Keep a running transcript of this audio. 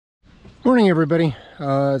Morning everybody,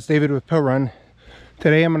 it's David with Pill Run.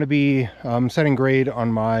 Today I'm going to be setting grade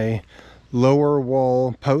on my lower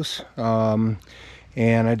wall posts, and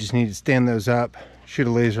I just need to stand those up, shoot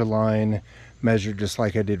a laser line, measure just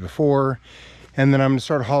like I did before, and then I'm going to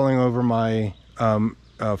start hauling over my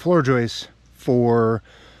floor joists for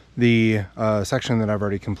the section that I've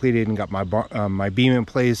already completed and got my beam in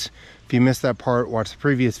place. If you missed that part, watch the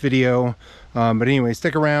previous video. But anyway,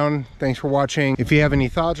 stick around. Thanks for watching. If you have any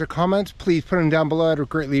thoughts or comments, please put them down below. I'd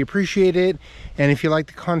greatly appreciate it. And if you like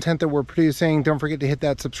the content that we're producing, don't forget to hit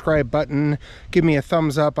that subscribe button. Give me a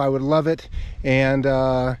thumbs up. I would love it. And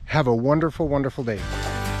have a wonderful, wonderful day.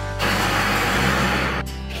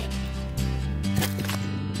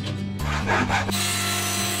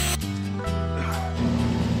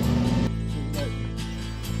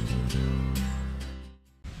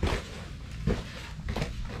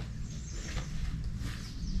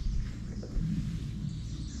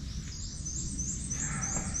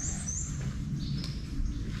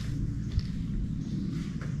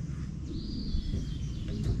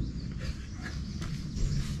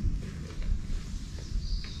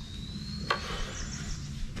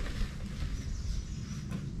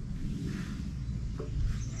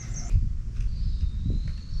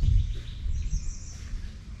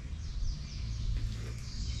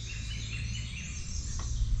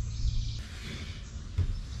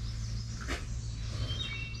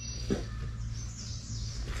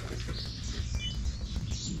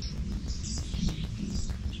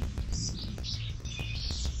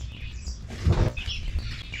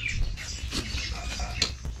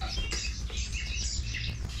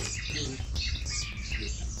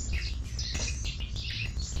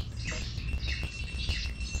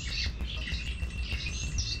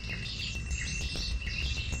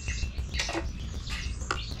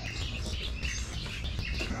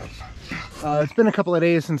 It's been a couple of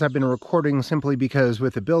days since I've been recording, simply because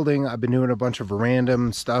with the building I've been doing a bunch of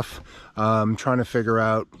random stuff, trying to figure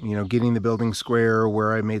out, getting the building square,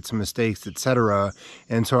 where I made some mistakes, etc.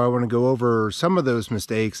 And so I want to go over some of those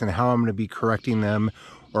mistakes and how I'm going to be correcting them,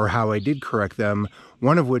 or how I did correct them.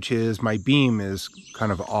 One of which is my beam is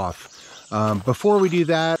kind of off. Before we do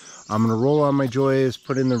that, I'm going to roll on my joists,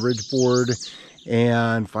 put in the ridge board,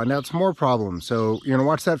 and find out some more problems. So you're gonna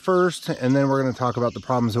watch that first, and then we're gonna talk about the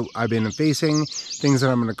problems that I've been facing, things that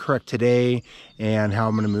I'm gonna correct today, and how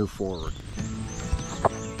I'm gonna move forward.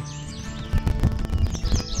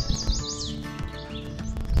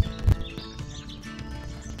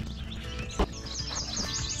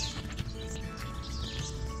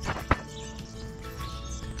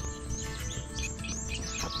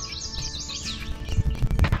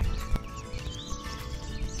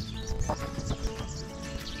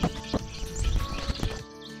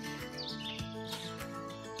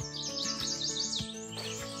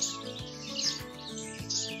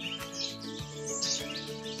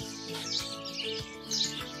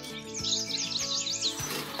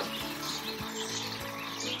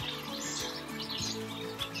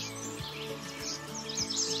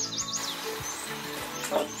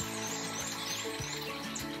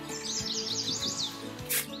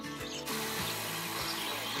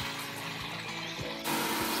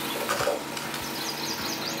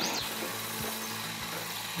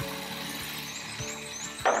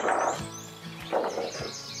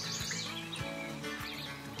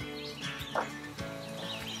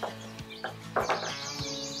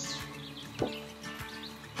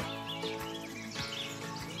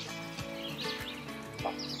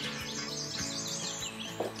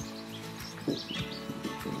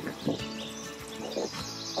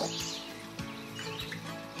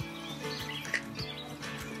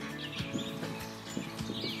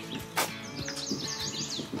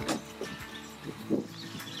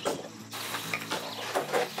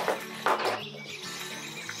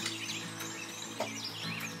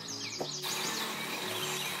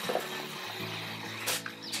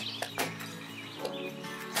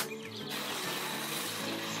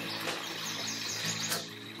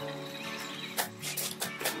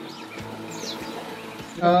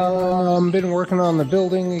 Been working on the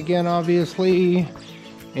building again, obviously,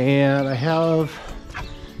 and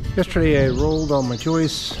yesterday I rolled all my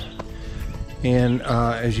joists, and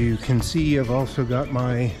as you can see, I've also got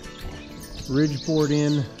my ridge board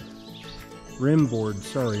in, rim board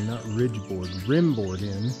in,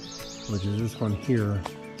 which is this one here.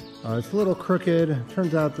 It's a little crooked.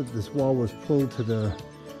 Turns out that this wall was pulled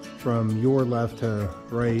from your left to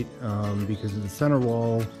right because of the center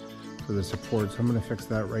wall for the support. So I'm going to fix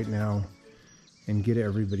that right now and get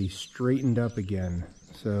everybody straightened up again.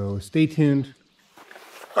 So stay tuned.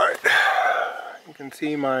 All right, you can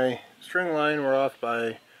see my string line, we're off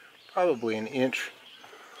by probably an inch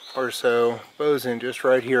or so. Bows in just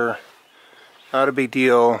right here. Not a big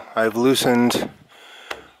deal. I've loosened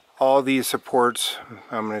all these supports.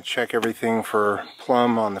 I'm going to check everything for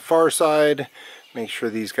plumb on the far side. Make sure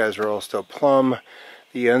these guys are all still plumb.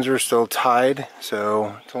 The ends are still tied,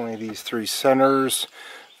 so it's only these 3 centers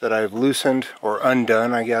that I've loosened, or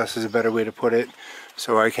undone, I guess is a better way to put it.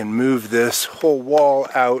 So I can move this whole wall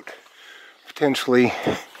out, potentially,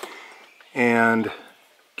 and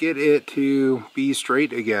get it to be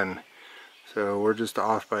straight again. So we're just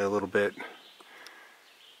off by a little bit.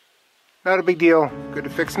 Not a big deal. Good to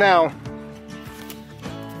fix now.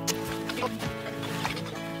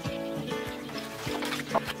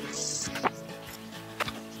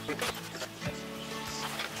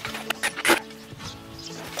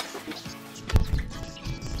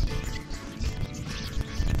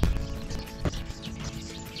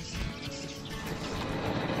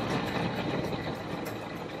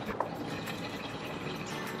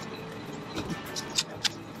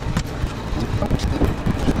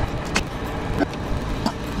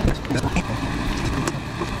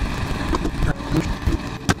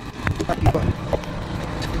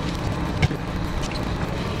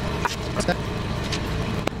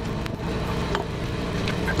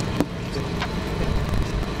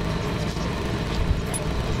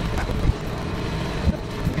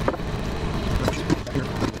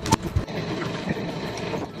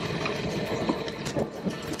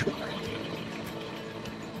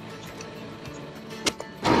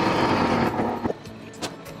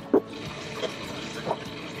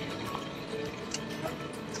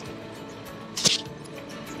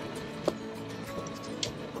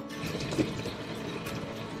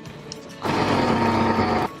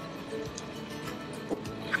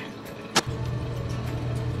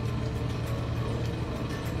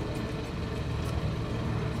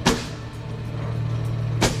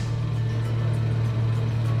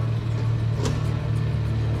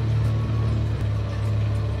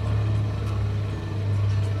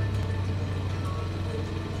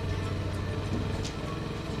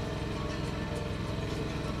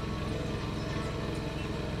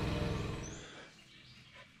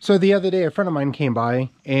 So the other day, a friend of mine came by,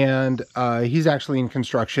 and he's actually in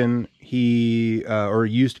construction. He, or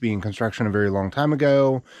used to be in construction a very long time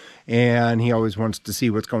ago, and he always wants to see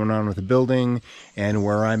what's going on with the building and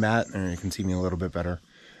where I'm at, and you can see me a little bit better.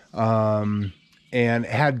 And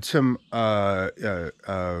had some, you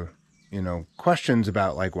know, questions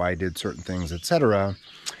about like why I did certain things, etc.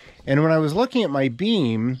 And when I was looking at my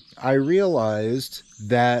beam, I realized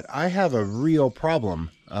that I have a real problem.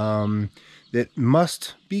 That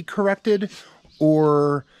must be corrected,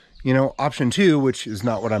 or, you know, option 2, which is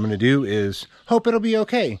not what I'm going to do, is hope it'll be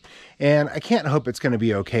okay. And I can't hope it's going to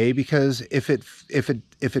be okay, because if it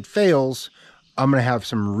fails, I'm going to have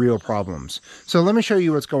some real problems. So let me show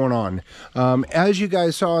you what's going on. As you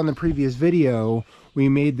guys saw in the previous video, we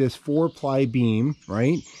made this 4-ply beam,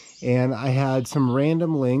 right? And I had some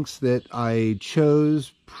random links that I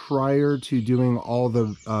chose prior to doing all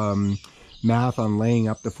the math on laying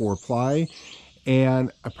up the 4-ply,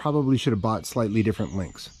 and I probably should have bought slightly different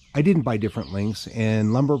links. I didn't buy different links,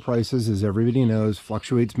 and lumber prices, as everybody knows,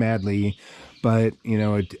 fluctuates madly. But you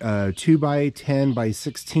know, a 2x10 by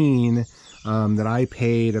 16 that I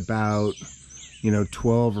paid about, you know,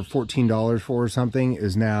 $12 or $14 for or something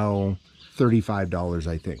is now $35,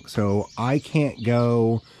 I think. So I can't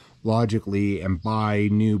go logically and buy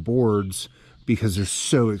new boards because they're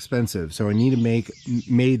so expensive. So I need to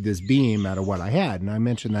made this beam out of what I had, and I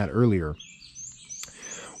mentioned that earlier.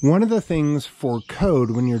 One of the things for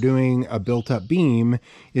code when you're doing a built-up beam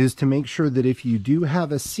is to make sure that if you do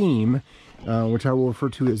have a seam, which I will refer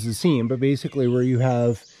to as a seam, but basically where you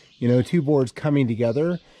have, you know, 2 boards coming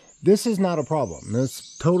together, this is not a problem.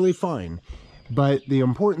 That's totally fine. But the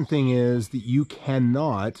important thing is that you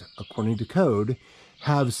cannot, according to code,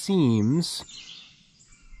 have seams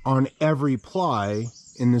on every ply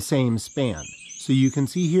in the same span. So you can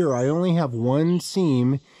see here, I only have 1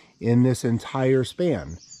 seam in this entire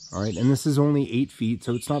span. All right, and this is only 8 feet,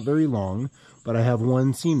 so it's not very long, but I have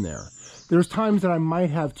 1 seam there. There's times that I might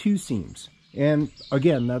have 2 seams, and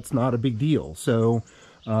again, that's not a big deal. So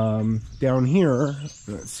down here,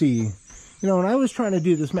 let's see, you know, and I was trying to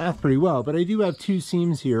do this math pretty well, but I do have 2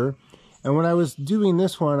 seams here. And when I was doing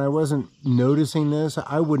this one, I wasn't noticing this.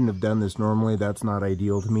 I wouldn't have done this normally. That's not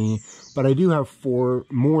ideal to me. But I do have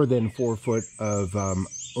more than 4 foot of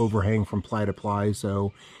overhang from ply to ply,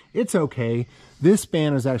 so it's okay. This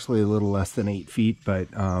span is actually a little less than 8 feet, but,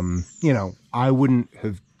 you know, I wouldn't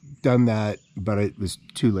have done that, but it was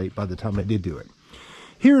too late by the time I did do it.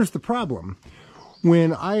 Here's the problem.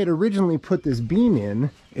 When I had originally put this beam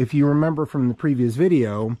in, if you remember from the previous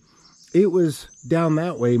video, it was down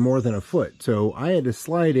that way more than a foot. So I had to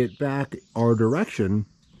slide it back our direction.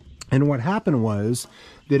 And what happened was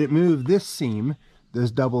that it moved this seam,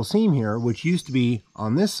 this double seam here, which used to be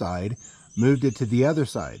on this side, moved it to the other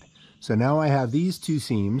side. So now I have these two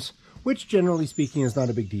seams, which generally speaking is not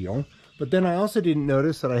a big deal. But then I also didn't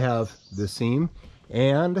notice that I have this seam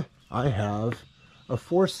and I have a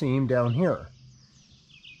fourth seam down here.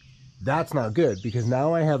 That's not good because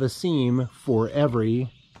now I have a seam for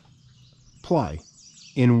every ply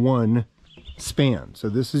in one span. So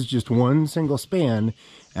this is just one single span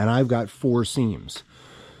and I've got 4 seams.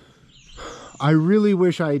 I really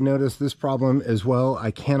wish I had noticed this problem as well. I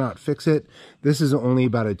cannot fix it. This is only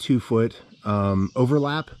about a 2-foot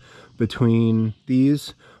overlap between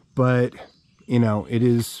these, but you know, it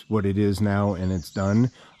is what it is now and it's done.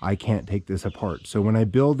 I can't take this apart. So when I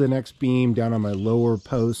build the next beam down on my lower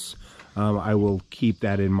posts, I will keep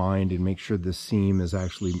that in mind and make sure the seam is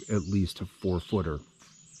actually at least a 4-footer.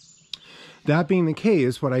 That being the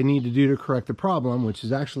case, what I need to do to correct the problem, which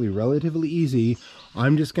is actually relatively easy,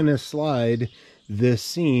 I'm just going to slide this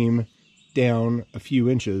seam down a few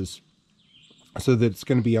inches so that it's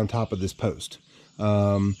going to be on top of this post.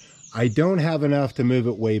 I don't have enough to move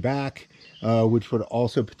it way back, which would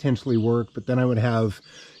also potentially work, but then I would have,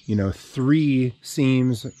 you know, 3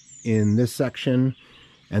 seams in this section,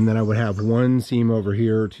 and then I would have 1 seam over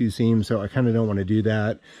here, 2 seams, so I kind of don't want to do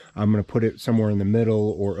that. I'm going to put it somewhere in the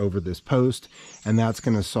middle or over this post, and that's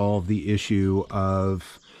going to solve the issue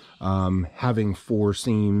of having 4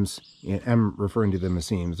 seams. I'm referring to them as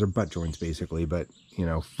seams. They're butt joints basically, but you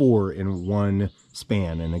know, 4 in one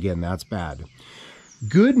span, and again, that's bad.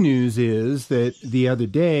 Good news is that the other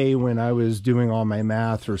day when I was doing all my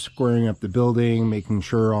math or squaring up the building, making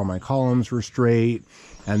sure all my columns were straight,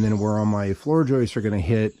 and then where all my floor joists are going to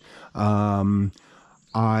hit,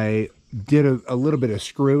 I did a little bit of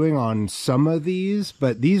screwing on some of these,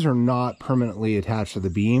 but these are not permanently attached to the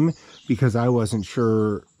beam because I wasn't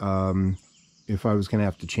sure if I was going to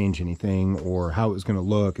have to change anything or how it was going to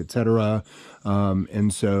look, etc.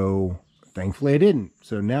 And so thankfully I didn't.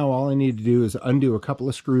 So now all I need to do is undo a couple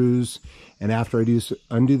of screws, and after I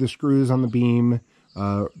undo the screws on the beam,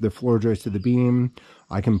 the floor joist of the beam,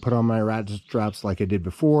 I can put on my ratchet straps like I did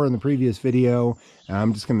before in the previous video, and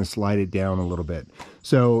I'm just going to slide it down a little bit.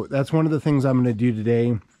 So that's one of the things I'm going to do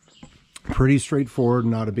today. Pretty straightforward,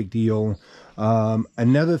 not a big deal.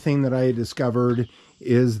 Another thing that I discovered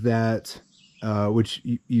is that, which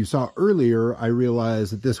you saw earlier, I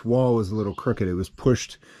realized that this wall was a little crooked. It was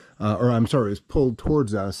pushed, or I'm sorry, it was pulled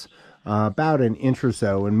towards us about an inch or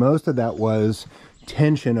so, and most of that was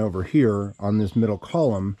tension over here on this middle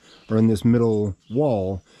column or in this middle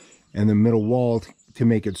wall. And the middle wall, to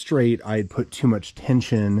make it straight, I had put too much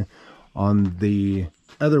tension on the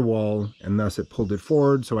other wall, and thus it pulled it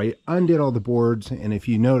forward. So I undid all the boards, and if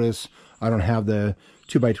you notice, I don't have the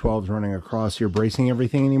 2x12s running across here bracing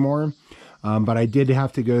everything anymore. But I did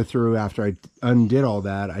have to go through, after I undid all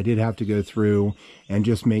that, I did have to go through and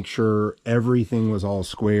just make sure everything was all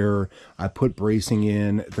square. I put bracing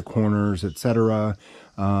in at the corners, etc.,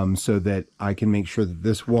 so that I can make sure that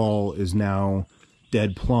this wall is now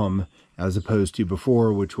dead plumb, as opposed to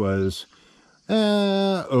before, which was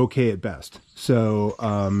okay at best.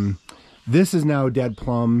 So this is now dead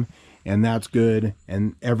plumb, and that's good,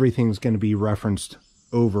 and everything's going to be referenced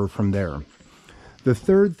over from there. The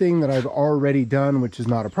third thing that I've already done, which is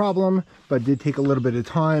not a problem, but did take a little bit of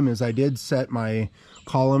time, is I did set my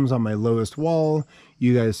columns on my lowest wall.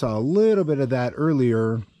 You guys saw a little bit of that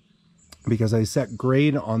earlier because I set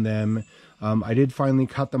grade on them. I did finally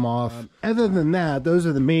cut them off. Other than that, those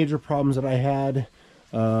are the major problems that I had,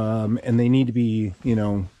 and they need to be, you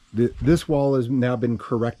know, this wall has now been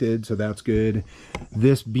corrected, so that's good.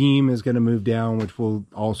 This beam is going to move down, which will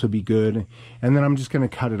also be good. And then I'm just going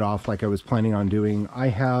to cut it off like I was planning on doing. I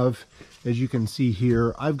have, as you can see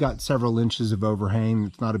here, I've got several inches of overhang.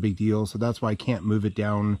 It's not a big deal, so that's why I can't move it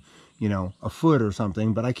down, you know, a foot or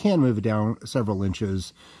something, but I can move it down several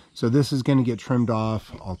inches. So this is going to get trimmed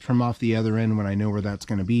off. I'll trim off the other end when I know where that's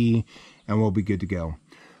going to be, and we'll be good to go.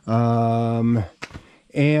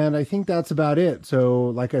 And I think that's about it. So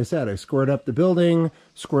like I said, I squared up the building,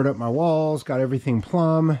 squared up my walls, got everything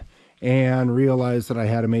plumb, and realized that I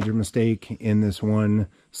had a major mistake in this one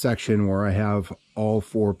section where I have all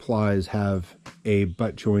 4 plies have a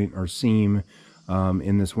butt joint or seam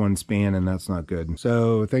in this one span, and that's not good.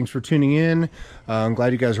 So thanks for tuning in. I'm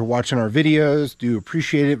glad you guys are watching our videos. Do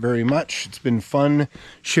appreciate it very much. It's been fun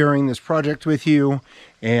sharing this project with you,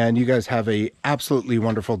 and you guys have a absolutely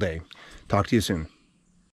wonderful day. Talk to you soon.